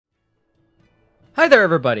Hi there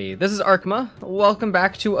everybody, this is Arkma. Welcome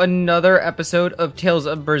back to another episode of Tales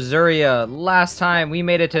of Berseria. Last time we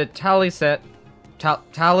made it to Taliesin.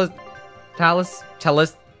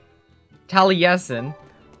 Taliesin.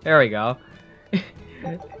 There we go.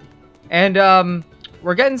 And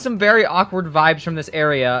we're getting some very awkward vibes from this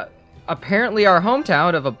area. Apparently our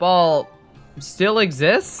hometown of Aball still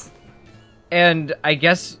exists. And I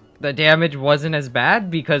guess the damage wasn't as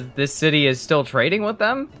bad because this city is still trading with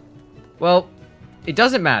them. Well, it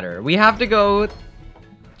doesn't matter. We have to go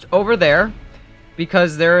over there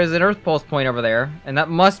because there is an Earth Pulse point over there, and that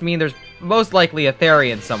must mean there's most likely a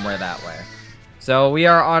Therian somewhere that way. So we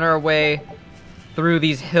are on our way through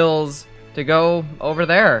these hills to go over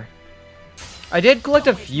there. I did collect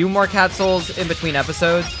a few more cat souls in between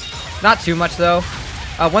episodes. Not too much though.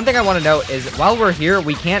 One thing I want to note is while we're here,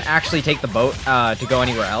 we can't actually take the boat to go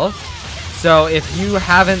anywhere else. So if you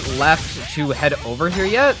haven't left to head over here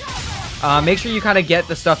yet, make sure you kind of get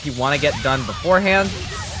the stuff you want to get done beforehand,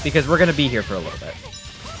 because we're going to be here for a little bit.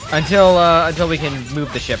 Until we can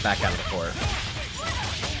move the ship back out of the port.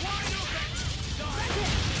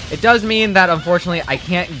 It does mean that, unfortunately, I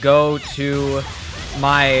can't go to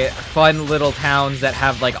my fun little towns that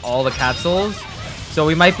have, like, all the cat souls. So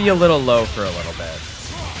we might be a little low for a little bit.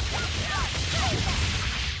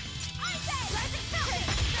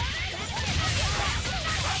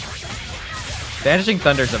 Vanishing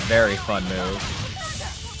Thunder's a very fun move.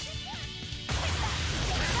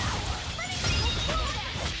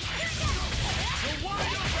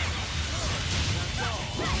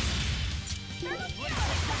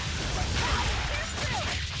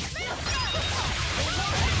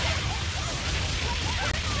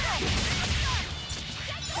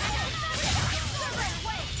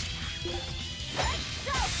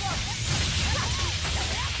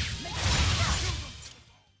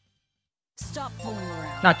 Stop fooling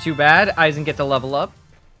around. Not too bad. Aizen gets a level up.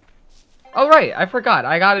 Oh right, I forgot.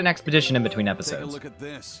 I got an expedition in between episodes. Take a look at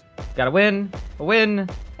this. Got a win,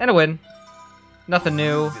 and a win. Nothing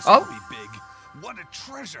new. Oh! Be big. What a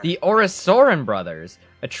treasure. The Orisoran brothers.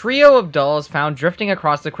 A trio of dolls found drifting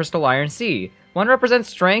across the Crystal Iron Sea. One represents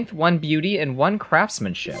strength, one beauty, and one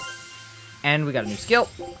craftsmanship. And we got a new skill.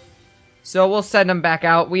 So we'll send them back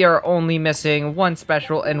out. We are only missing one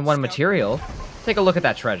special and one material. Take a look at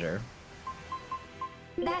that treasure.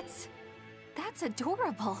 That's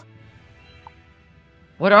adorable.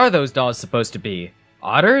 What are those dolls supposed to be?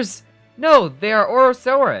 Otters? No, they are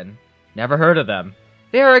Orisoran. Never heard of them.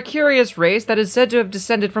 They are a curious race that is said to have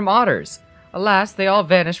descended from otters. Alas, they all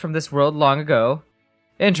vanished from this world long ago.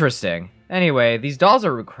 Interesting. Anyway, these dolls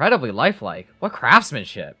are incredibly lifelike. What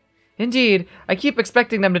craftsmanship. Indeed, I keep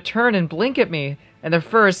expecting them to turn and blink at me, and their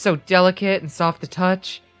fur is so delicate and soft to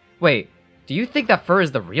touch. Wait, do you think that fur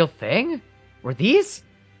is the real thing? Were these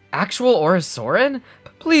actual Orisoran?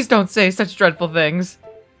 Please don't say such dreadful things.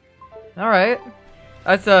 Alright.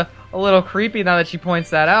 That's a little creepy now that she points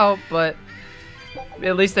that out, but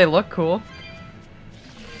at least they look cool.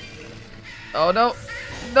 Oh no.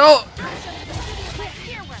 No!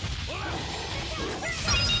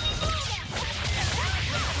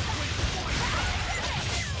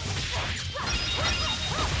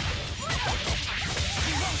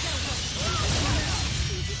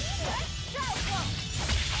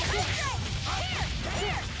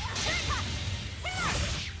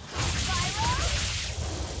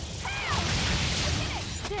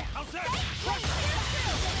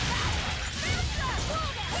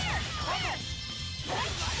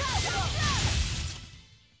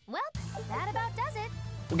 Well, that about does it.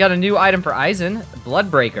 We got a new item for Aizen,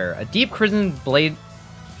 Bloodbreaker, a deep crimson blade.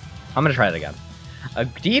 I'm gonna try it again. A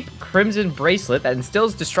deep crimson bracelet that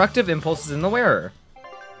instills destructive impulses in the wearer.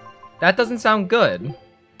 That doesn't sound good.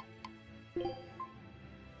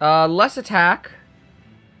 Less attack,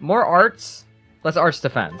 more arts, less arts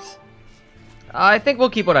defense. I think we'll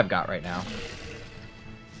keep what I've got right now.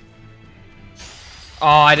 Oh,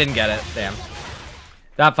 I didn't get it. Damn.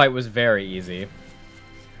 That fight was very easy.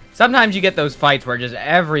 Sometimes you get those fights where just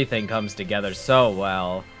everything comes together so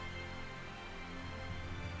well.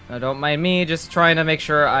 Now, don't mind me, just trying to make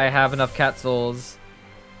sure I have enough cat souls.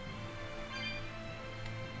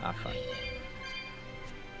 Ah, fine.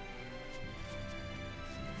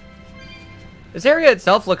 This area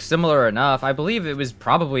itself looks similar enough. I believe it was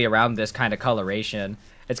probably around this kind of coloration.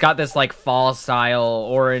 It's got this, like, fall-style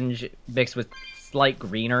orange mixed with slight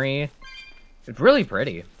greenery. It's really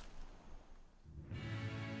pretty.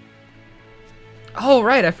 Oh,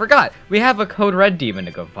 right, I forgot. We have a Code Red demon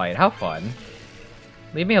to go fight. How fun.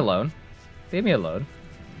 Leave me alone. Leave me alone.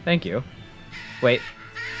 Thank you. Wait.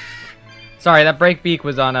 Sorry, that Breakbeak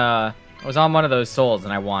was on one of those souls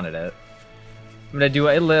and I wanted it. I'm gonna do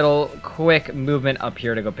a little quick movement up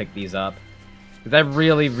here to go pick these up. Because I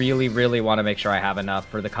really, really, really want to make sure I have enough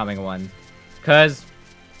for the coming one. Because,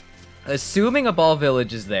 assuming Aball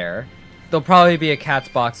Village is there, there'll probably be a cat's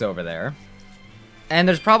box over there. And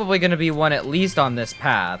there's probably going to be one at least on this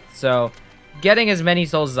path. So, getting as many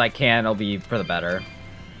souls as I can will be for the better.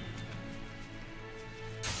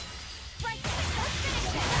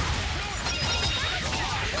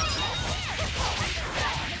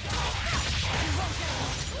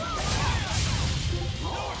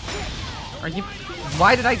 Are you...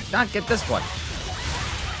 Why did I not get this one?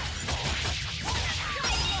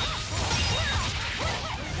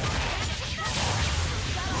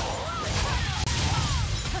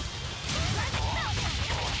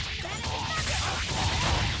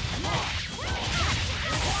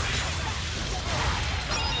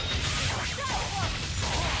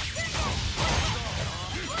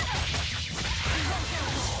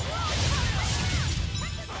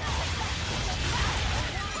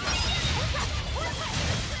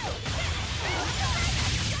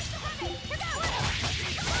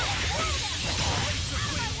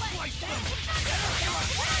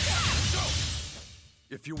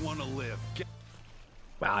 If you want to live, get...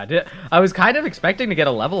 Wow, I was kind of expecting to get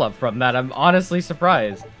a level up from that. I'm honestly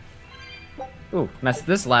surprised. Ooh, messed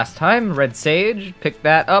this last time. Red Sage. Pick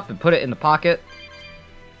that up and put it in the pocket.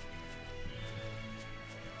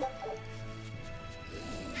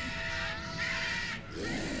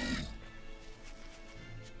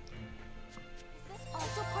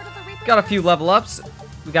 Got a few level ups.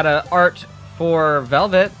 We got an art for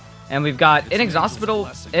Velvet, and we've got inexhaustible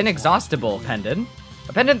pendant.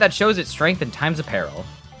 A pendant that shows its strength in times of peril.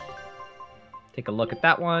 Take a look at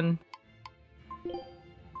that one.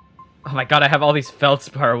 Oh my god, I have all these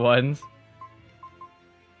Feldspar ones.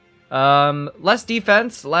 Less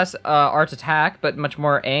defense, less art attack, but much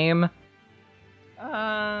more aim.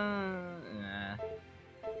 Nah.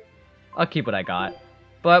 I'll keep what I got.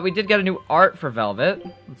 But we did get a new art for Velvet.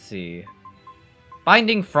 Let's see.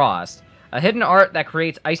 Binding Frost. A hidden art that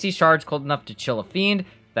creates icy shards cold enough to chill a fiend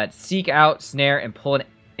that seek out, snare, and pull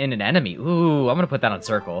in an enemy. Ooh, I'm gonna put that on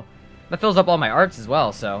circle. That fills up all my arts as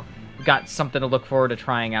well, so we've got something to look forward to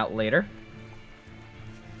trying out later.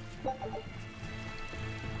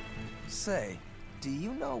 Say, do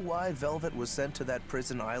you know why Velvet was sent to that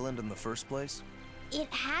prison island in the first place? It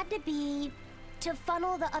had to be to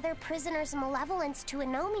funnel the other prisoners' malevolence to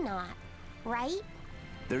Anominat, right?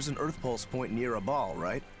 There's an Earth Pulse point near Aball,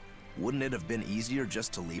 right? Wouldn't it have been easier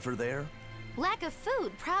just to leave her there? Lack of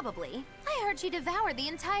food, probably. I heard she devoured the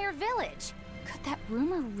entire village. Could that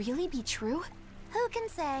rumor really be true? Who can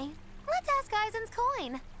say? Let's ask Eisen's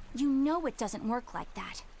coin. You know it doesn't work like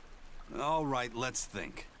that. All right, let's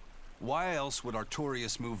think. Why else would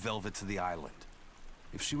Artorias move Velvet to the island?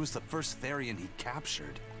 If she was the first Therian he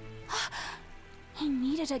captured... He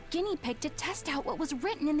needed a guinea pig to test out what was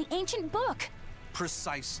written in the ancient book.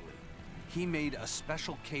 Precisely. He made a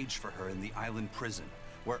special cage for her in the island prison,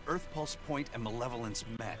 where Earth Pulse Point and Malevolence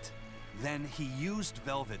met. Then he used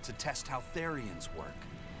Velvet to test how Therians work.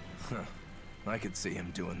 Huh. I could see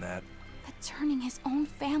him doing that. But turning his own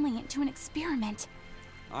family into an experiment.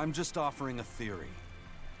 I'm just offering a theory.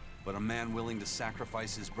 But a man willing to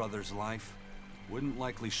sacrifice his brother's life wouldn't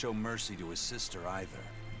likely show mercy to his sister either.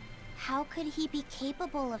 How could he be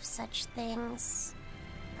capable of such things?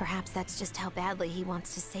 Perhaps that's just how badly he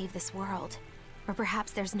wants to save this world. Or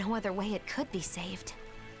perhaps there's no other way it could be saved.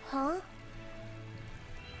 Huh?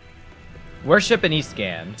 Worship in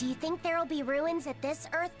Eastgand. Do you think there'll be ruins at this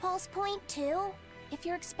Earth Pulse point, too? If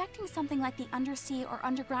you're expecting something like the undersea or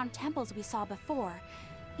underground temples we saw before,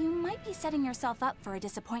 you might be setting yourself up for a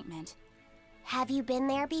disappointment. Have you been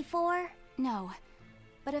there before? No.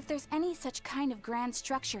 But if there's any such kind of grand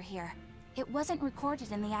structure here, it wasn't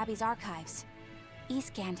recorded in the Abbey's archives.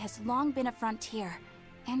 Eastgand has long been a frontier,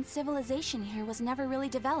 and civilization here was never really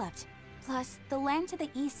developed. Plus, the land to the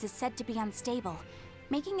east is said to be unstable,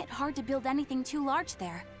 making it hard to build anything too large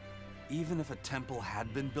there. Even if a temple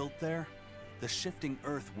had been built there, the shifting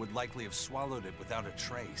earth would likely have swallowed it without a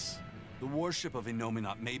trace. The worship of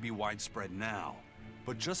Innominat may be widespread now,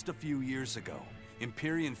 but just a few years ago,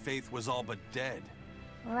 Empyrean faith was all but dead.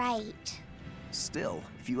 Right. Still,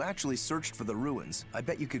 if you actually searched for the ruins, I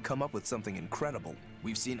bet you could come up with something incredible.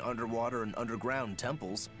 We've seen underwater and underground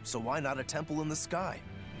temples, so why not a temple in the sky?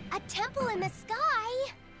 A temple in the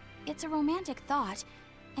sky? It's a romantic thought,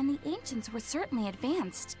 and the ancients were certainly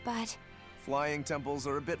advanced, but... Flying temples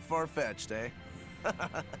are a bit far-fetched, eh?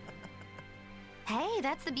 Hey,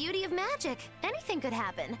 that's the beauty of magic. Anything could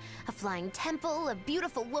happen. A flying temple, a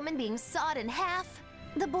beautiful woman being sawed in half.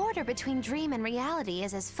 The border between dream and reality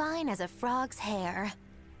is as fine as a frog's hair.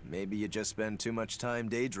 Maybe you just spend too much time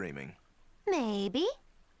daydreaming. Maybe.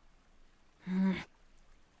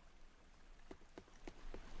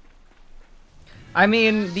 I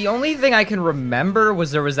mean, the only thing I can remember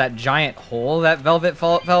was there was that giant hole that Velvet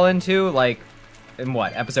fell into, like, in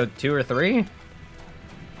what, episode 2 or 3?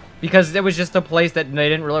 Because it was just a place that they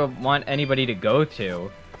didn't really want anybody to go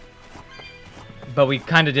to. But we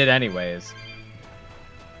kind of did anyways.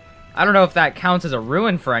 I don't know if that counts as a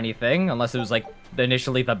ruin for anything, unless it was, like,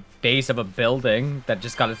 initially the base of a building that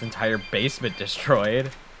just got its entire basement destroyed.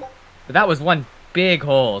 But that was one big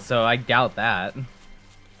hole, so I doubt that.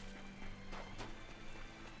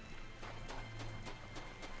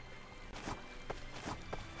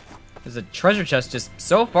 There's a treasure chest just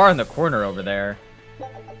so far in the corner over there.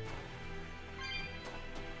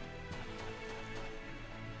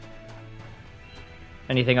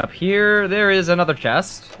 Anything up here? There is another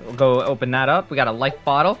chest. We'll go open that up. We got a life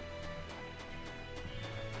bottle.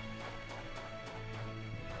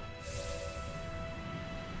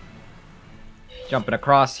 Jumping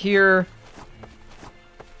across here.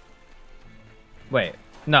 Wait,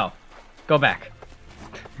 no. Go back.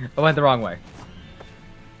 I went the wrong way.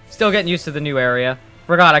 Still getting used to the new area.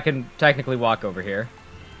 Forgot I can technically walk over here.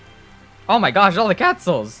 Oh my gosh, all the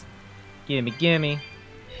capsules! Gimme, gimme.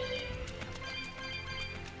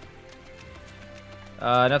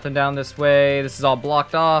 Nothing down this way. This is all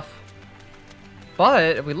blocked off.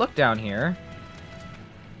 But, if we look down here...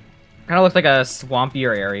 kind of looks like a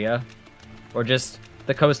swampier area. Or just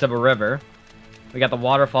the coast of a river. We got the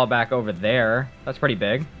waterfall back over there. That's pretty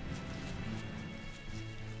big.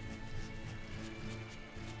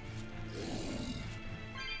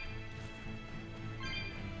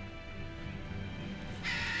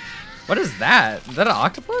 What is that? Is that an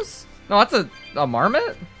octopus? No, that's a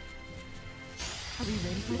marmot? Are we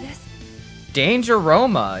ready for this?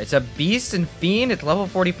 Dangeroma. It's a beast and fiend. It's level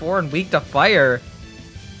 44 and weak to fire.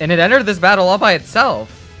 And it entered this battle all by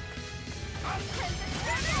itself.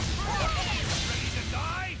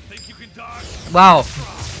 Wow.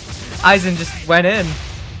 Eisen just went in.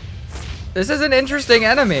 This is an interesting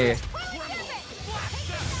enemy.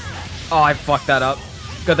 Oh, I fucked that up.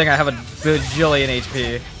 Good thing I have a bajillion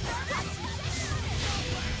HP.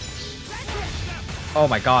 Oh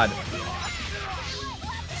my god.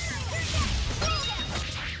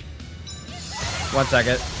 One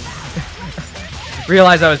second.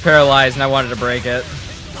 Realized I was paralyzed and I wanted to break it.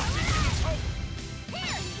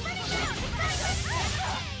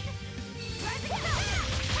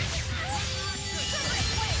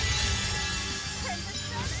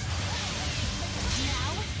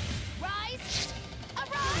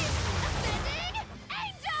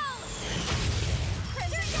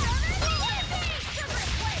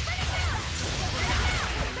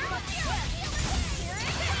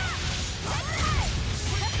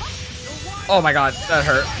 Oh my god, that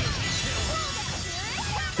hurt.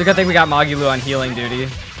 It's a good thing we got Magilou on healing duty.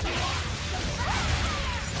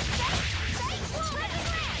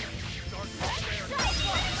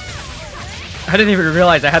 I didn't even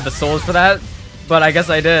realize I had the souls for that, but I guess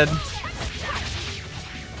I did.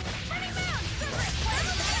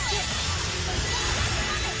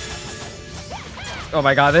 Oh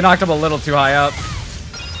my god, they knocked him a little too high up.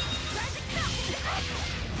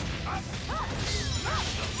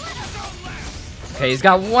 Okay, he's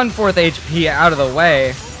got 1/4 HP out of the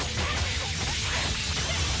way.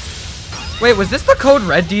 Wait, was this the Code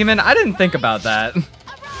Red demon? I didn't think about that.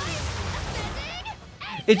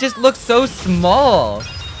 It just looks so small.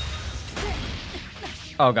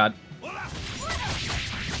 Oh god.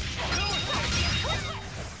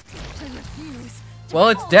 Well,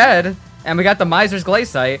 it's dead, and we got the Miser's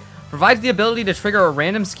Glaciite. Provides the ability to trigger a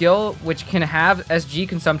random skill which can have SG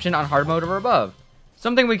consumption on hard mode or above.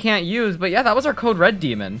 Something we can't use, but yeah, that was our Code Red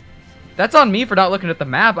demon. That's on me for not looking at the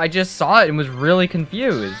map. I just saw it and was really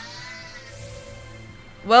confused.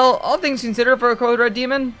 Well, all things considered for a Code Red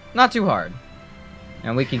demon, not too hard.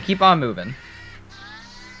 And we can keep on moving.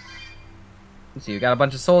 Let's see, we got a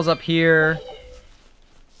bunch of souls up here.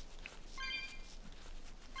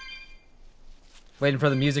 Waiting for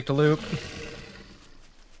the music to loop.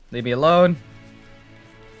 Leave me alone.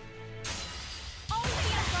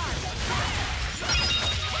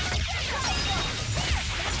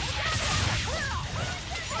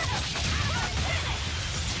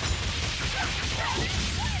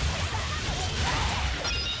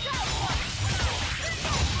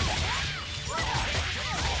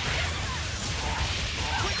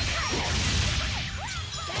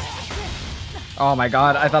 Oh my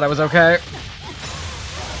god, I thought I was okay.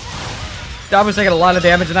 I was taking a lot of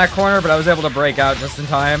damage in that corner, but I was able to break out just in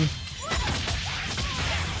time.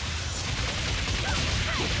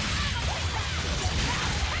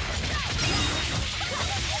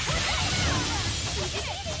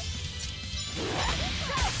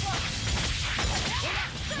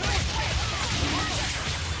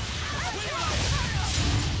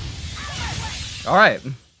 Alright.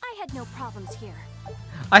 I had no problems here.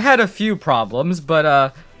 I had a few problems,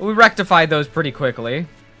 but we rectified those pretty quickly.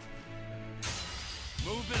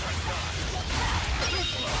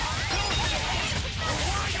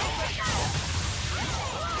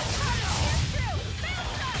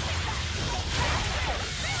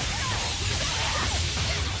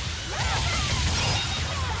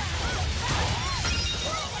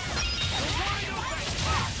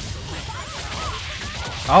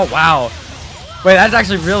 Oh, wow. Wait, that's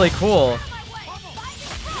actually really cool.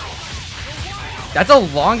 That's a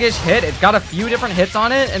longish hit. It's got a few different hits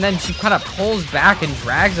on it, and then she kind of pulls back and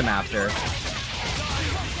drags him after.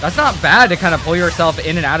 That's not bad to kind of pull yourself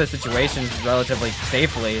in and out of situations relatively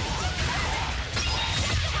safely.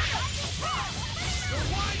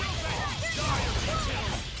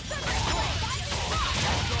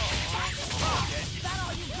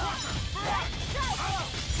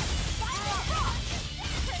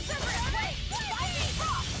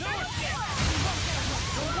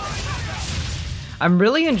 I'm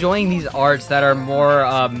really enjoying these arts that are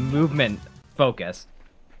more movement focused.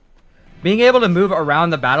 Being able to move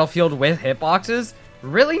around the battlefield with hitboxes,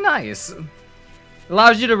 really nice.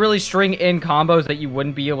 Allows you to really string in combos that you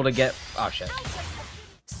wouldn't be able to get. Oh shit.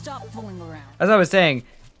 Stop fooling around. As I was saying,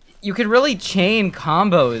 you can really chain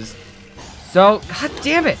combos. So, god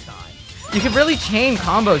damn it. You can really chain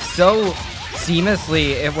combos so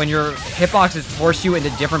seamlessly when your hitboxes force you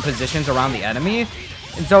into different positions around the enemy.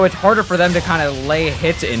 And so it's harder for them to kind of lay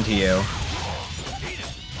hits into you.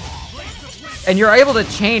 And you're able to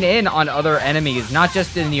chain in on other enemies, not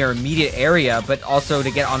just in your immediate area, but also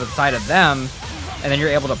to get on the side of them. And then you're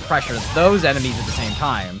able to pressure those enemies at the same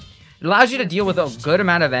time. It allows you to deal with a good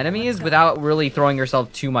amount of enemies without really throwing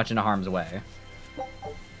yourself too much into harm's way.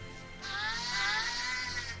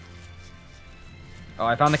 Oh,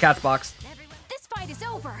 I found the cat's box. This fight is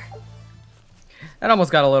over. That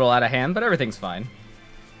almost got a little out of hand, but everything's fine.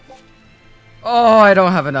 Oh, I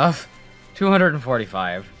don't have enough.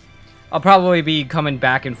 245. I'll probably be coming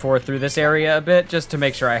back and forth through this area a bit just to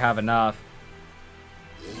make sure I have enough.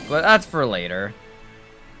 But that's for later.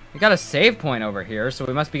 We got a save point over here, so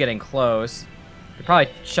we must be getting close. We'll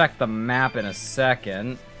probably check the map in a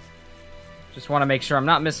second. Just want to make sure I'm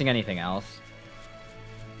not missing anything else.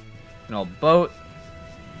 An old boat.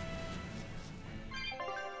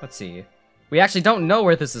 Let's see. We actually don't know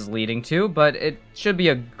where this is leading to, but it should be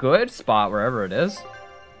a good spot wherever it is.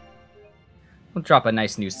 We'll drop a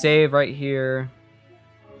nice new save right here.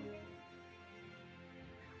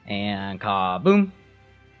 And kaboom.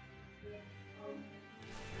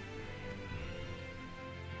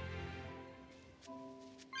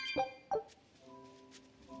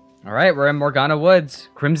 Alright, we're in Morgana Woods.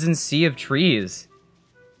 Crimson Sea of Trees.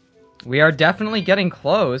 We are definitely getting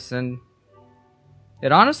close, and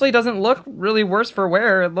it honestly doesn't look really worse for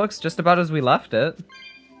wear. It looks just about as we left it.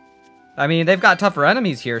 I mean, they've got tougher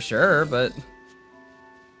enemies here, sure, but...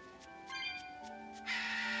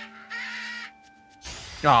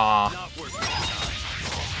 Aww.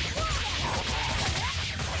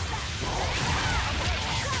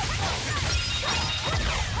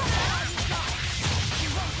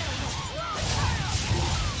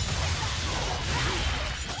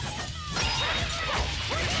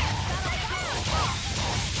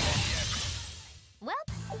 Well,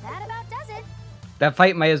 that about does it. That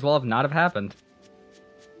fight might as well have not have happened.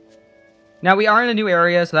 Now, we are in a new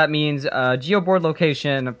area, so that means a geoboard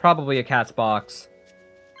location, probably a cat's box,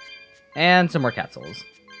 and some more cat souls.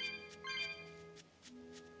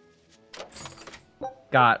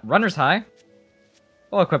 Got Runner's High.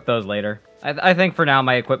 We'll equip those later. I think for now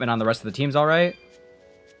my equipment on the rest of the team's alright.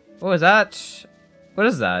 What was that? What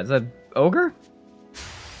is that? Is that ogre?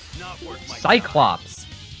 Cyclops.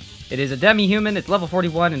 It is a demi-human, it's level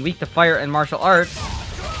 41 and weak to fire and martial arts.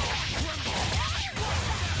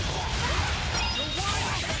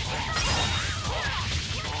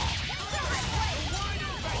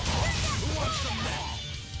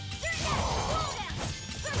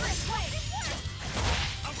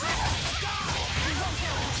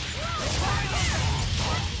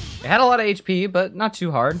 It had a lot of HP, but not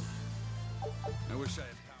too hard.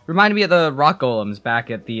 Reminded me of the rock golems back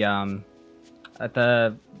at the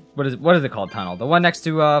what is it called, tunnel? The one next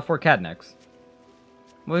to Fort Cadnix.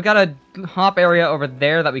 We've got a hop area over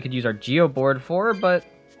there that we could use our geoboard for, but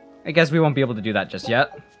I guess we won't be able to do that just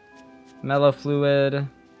yet. Mellow fluid.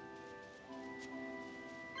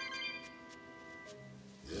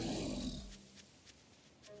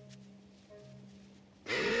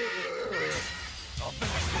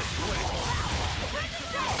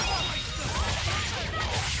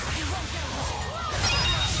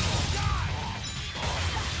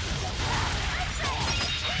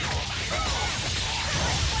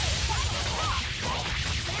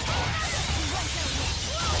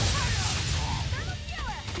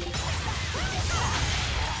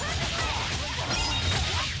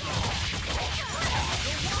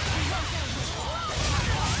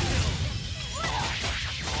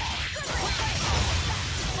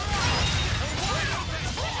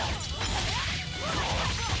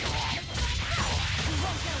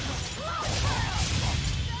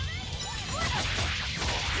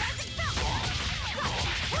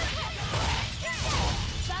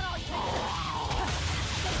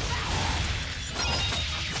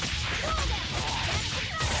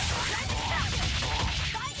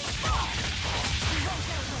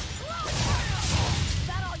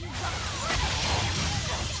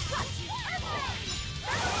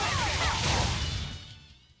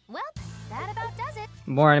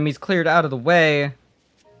 More enemies cleared out of the way.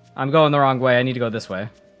 I'm going the wrong way. I need to go this way.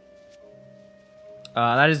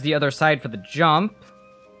 That is the other side for the jump.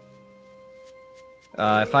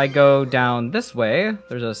 If I go down this way,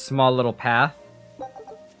 there's a small little path. A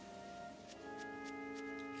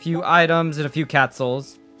few items and a few cat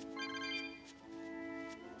souls.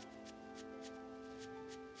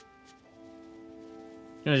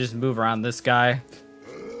 I'm gonna just move around this guy.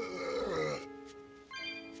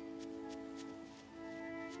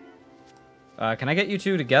 Can I get you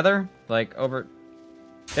two together? Like, over...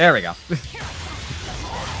 There we go.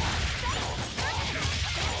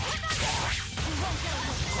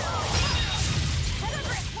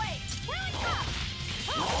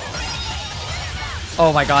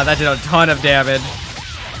 Oh my god, that did a ton of damage.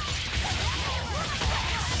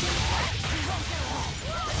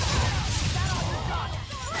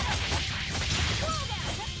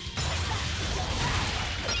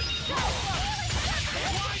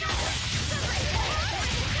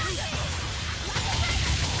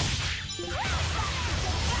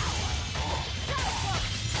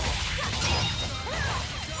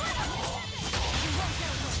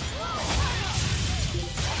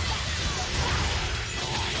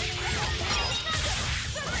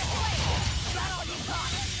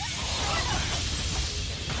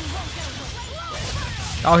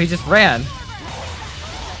 Oh, he just ran.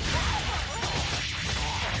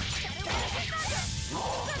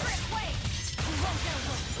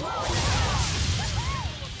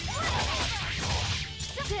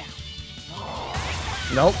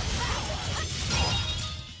 Nope.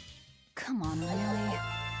 Come on, really?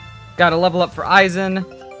 Got a level up for Eisen.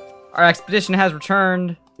 Our expedition has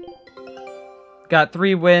returned. Got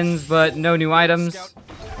 3 wins, but no new items.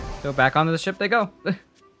 So back onto the ship they go.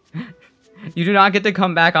 You do not get to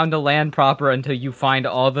come back onto land proper until you find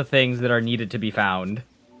all the things that are needed to be found.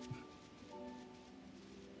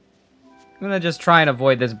 I'm gonna just try and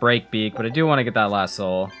avoid this break beak, but I do want to get that last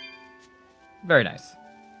soul. Very nice.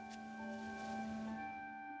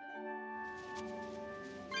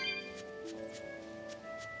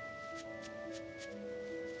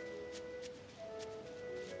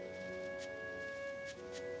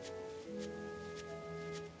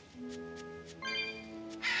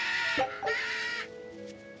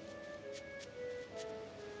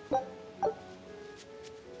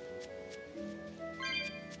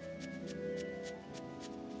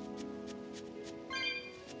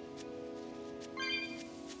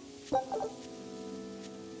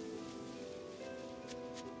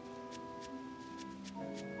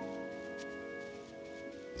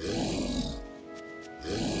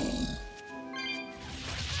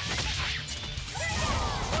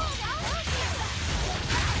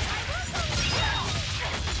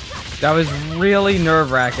 That was really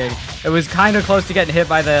nerve-wracking. It was kind of close to getting hit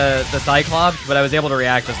by the Cyclops, but I was able to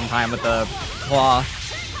react just in time with the claw.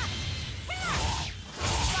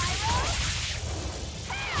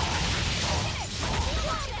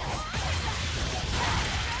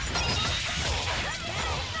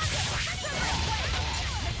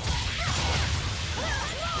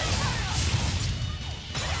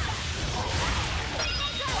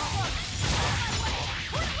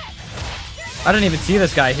 I didn't even see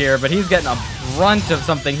this guy here, but he's getting a brunt of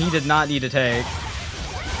something he did not need to take.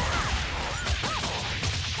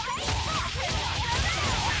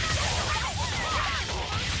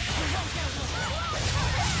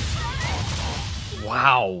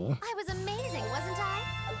 Wow. I was amazing, wasn't I?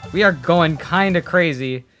 We are going kind of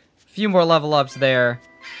crazy. few more level ups there.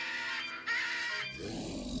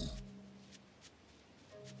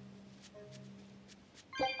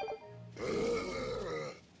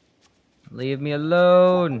 Leave me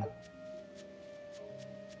alone.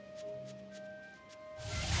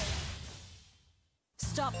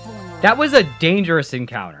 Stop fooling around. That was a dangerous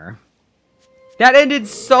encounter. That ended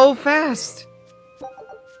so fast.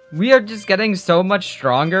 We are just getting so much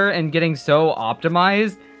stronger and getting so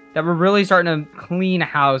optimized that we're really starting to clean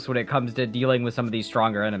house when it comes to dealing with some of these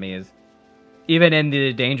stronger enemies. Even in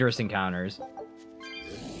the dangerous encounters.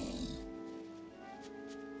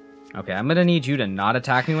 Okay, I'm gonna need you to not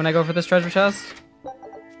attack me when I go for this treasure chest.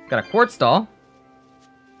 Got a quartz doll.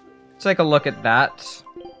 Let's take a look at that.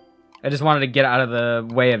 I just wanted to get out of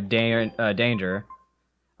the way of danger.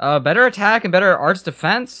 Better attack and better arts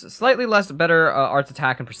defense. Slightly less better arts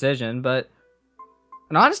attack and precision, but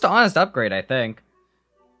an honest-to-honest upgrade, I think.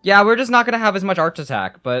 Yeah, we're just not going to have as much arts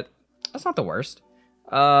attack, but that's not the worst.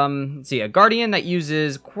 Let's see, a guardian that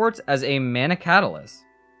uses quartz as a mana catalyst.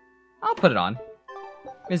 I'll put it on.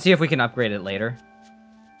 And see if we can upgrade it later.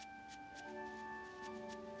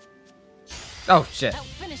 Oh, shit.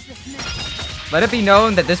 Let it be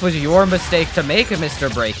known that this was your mistake to make, Mr.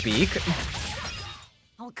 Breakbeak.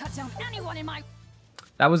 I'll cut down anyone in my...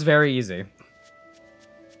 That was very easy.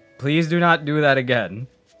 Please do not do that again.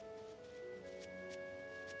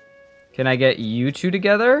 Can I get you two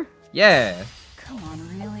together? Yeah. Come on,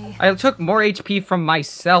 really? I took more HP from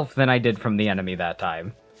myself than I did from the enemy that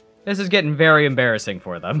time. This is getting very embarrassing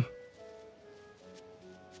for them.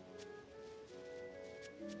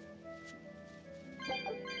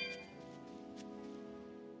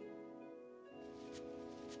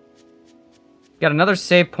 Got another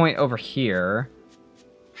save point over here.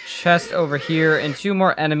 Chest over here, and two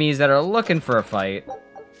more enemies that are looking for a fight.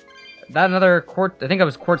 That another quartz... I think it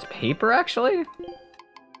was quartz paper, actually?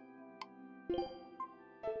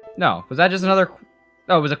 No, was that just another...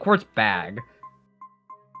 Oh, it was a quartz bag.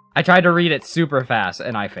 I tried to read it super fast,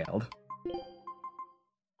 and I failed.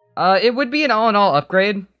 It would be an all-in-all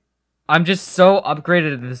upgrade. I'm just so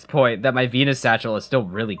upgraded at this point that my Venus Satchel is still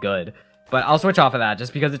really good. But I'll switch off of that,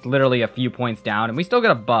 just because it's literally a few points down, and we still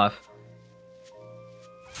get a buff.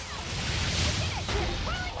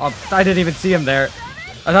 Oh, I didn't even see him there.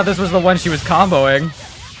 I thought this was the one she was comboing.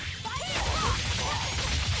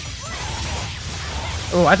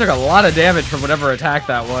 Oh, I took a lot of damage from whatever attack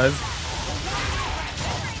that was.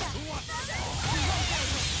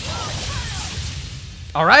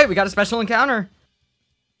 Alright, we got a special encounter.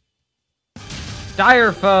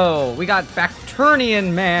 Dire foe. We got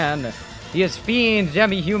Bacturnian Man. He is fiend,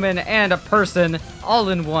 demi-human, and a person, all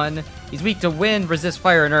in one. He's weak to wind, resist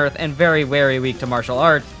fire and earth, and very, very weak to martial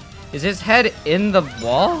arts. Is his head in the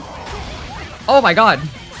wall? Oh my god.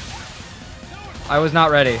 I was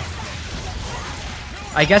not ready.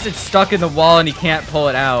 I guess it's stuck in the wall and he can't pull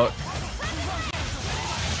it out.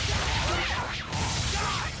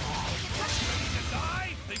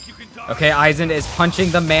 Okay, Eisen is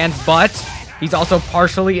punching the man's butt. He's also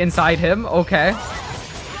partially inside him. Okay.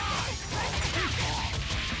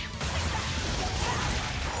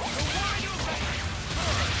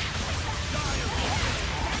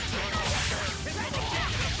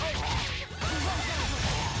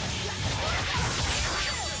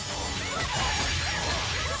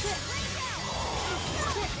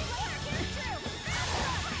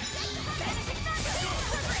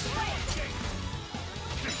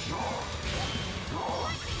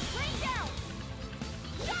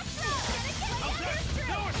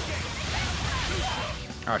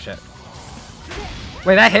 Oh shit.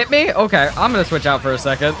 Wait, that hit me? Okay, I'm gonna switch out for a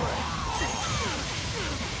second.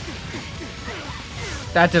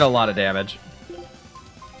 That did a lot of damage.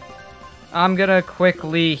 I'm gonna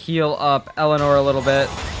quickly heal up Eleanor a little bit.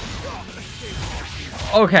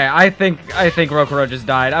 Okay, I think Rokuro just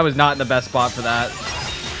died. I was not in the best spot for that.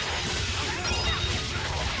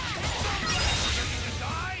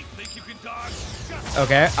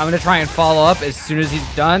 Okay, I'm gonna try and follow up as soon as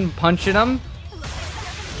he's done punching him.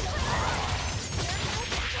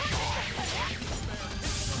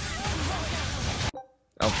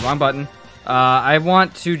 Oh, wrong button. I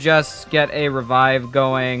want to just get a revive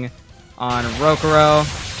going on Rokuro.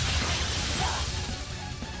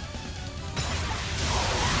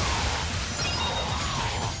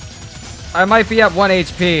 I might be at 1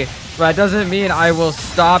 HP, but that doesn't mean I will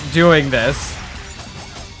stop doing this.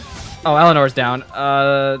 Oh, Eleanor's down.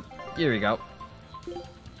 Here we go.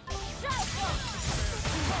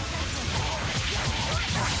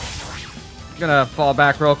 Gonna fall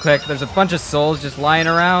back real quick. There's a bunch of souls just lying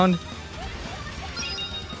around.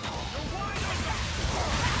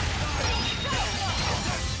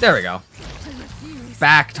 There we go.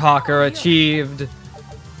 Back talker achieved.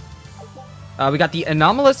 We got the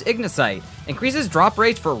anomalous ignicite. Increases drop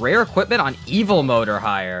rates for rare equipment on evil mode or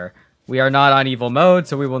higher. We are not on evil mode,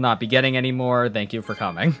 so we will not be getting any more. Thank you for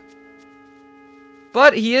coming.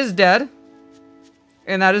 But he is dead.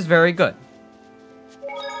 And that is very good.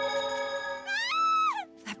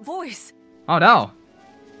 That voice. Oh no.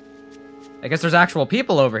 I guess there's actual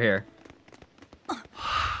people over here.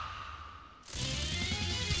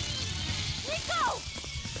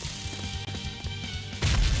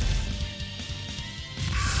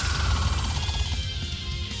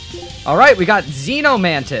 Alright, we got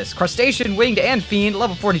Xenomantis, Crustacean, Winged, and Fiend,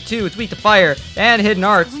 level 42, it's weak to fire, and Hidden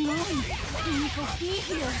Arts.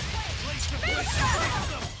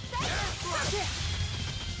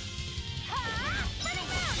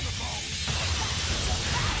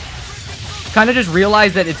 Kind of just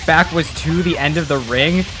realized that its back was to the end of the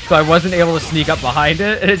ring, so I wasn't able to sneak up behind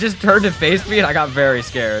it, and it just turned and faced me, and I got very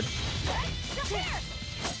scared.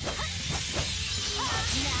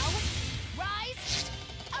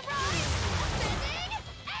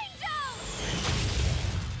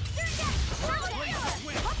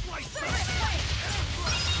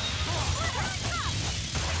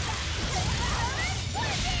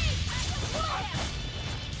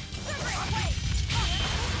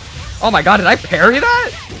 Oh my god, did I parry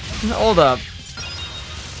that? Hold up.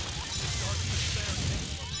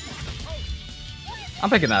 I'm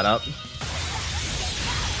picking that up.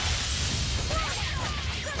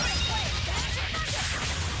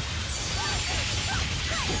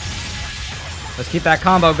 Let's keep that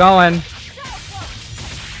combo going.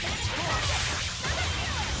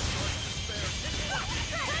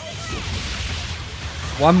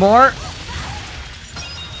 One more.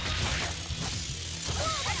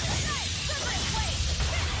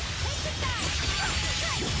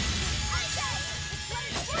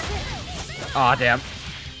 Aw, damn.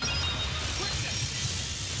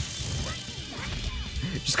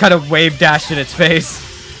 Just kind of wave dashed in its face.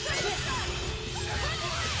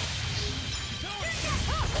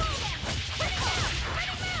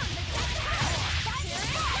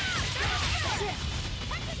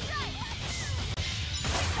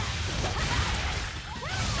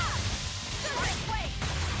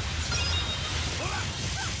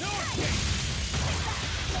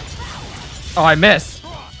 Oh, I missed.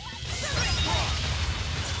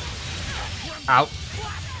 Out.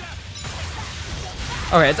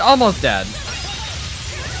 Okay, it's almost dead.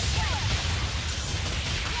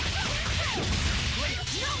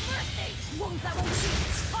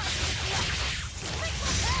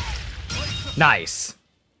 Nice.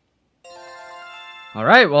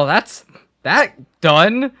 Alright, well that's that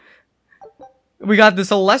done. We got the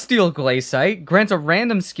Celestial Glaciite. Grants a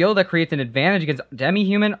random skill that creates an advantage against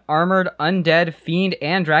demi-human, armored, undead, fiend,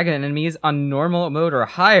 and dragon enemies on normal mode or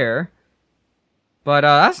higher. But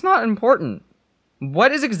that's not important.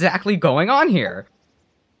 What is exactly going on here?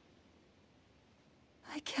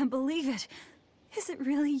 I can't believe it. Is it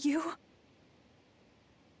really you?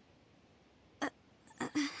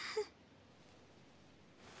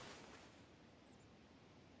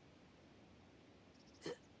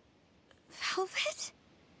 Velvet?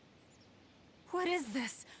 What is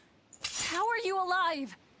this? How are you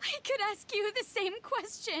alive? I could ask you the same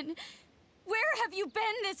question. Where have you been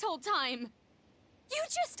this whole time? You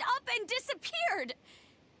just up and disappeared!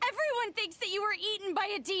 Everyone thinks that you were eaten by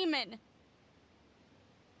a demon!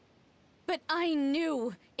 But I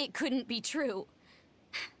knew it couldn't be true.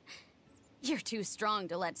 You're too strong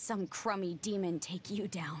to let some crummy demon take you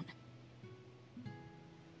down.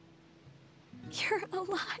 You're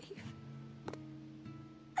alive.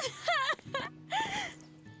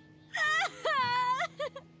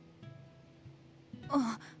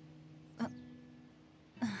 Oh.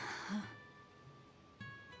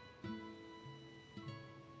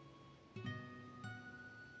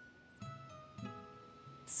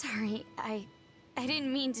 Sorry, I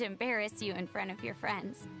didn't mean to embarrass you in front of your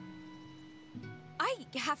friends. I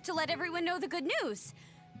have to let everyone know the good news.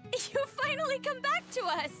 You finally come back to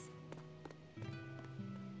us.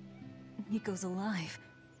 Nico's alive.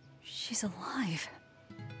 She's alive.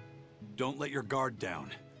 Don't let your guard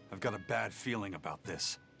down. I've got a bad feeling about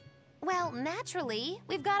this. Well, naturally,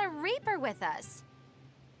 we've got a Reaper with us.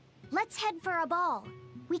 Let's head for Aball.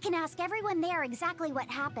 We can ask everyone there exactly what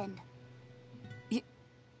happened.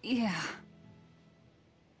 Yeah.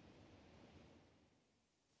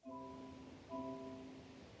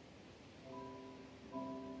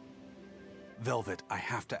 Velvet, I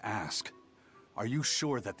have to ask. Are you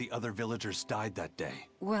sure that the other villagers died that day?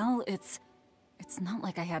 Well, it's not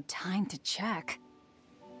like I had time to check.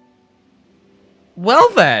 Well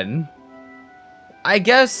then, I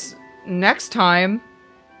guess next time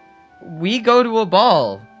we go to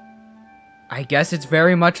Aball. I guess it's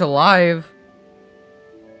very much alive,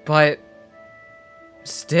 but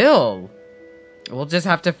still, we'll just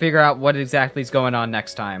have to figure out what exactly is going on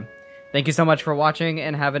next time. Thank you so much for watching,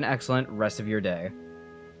 and have an excellent rest of your day.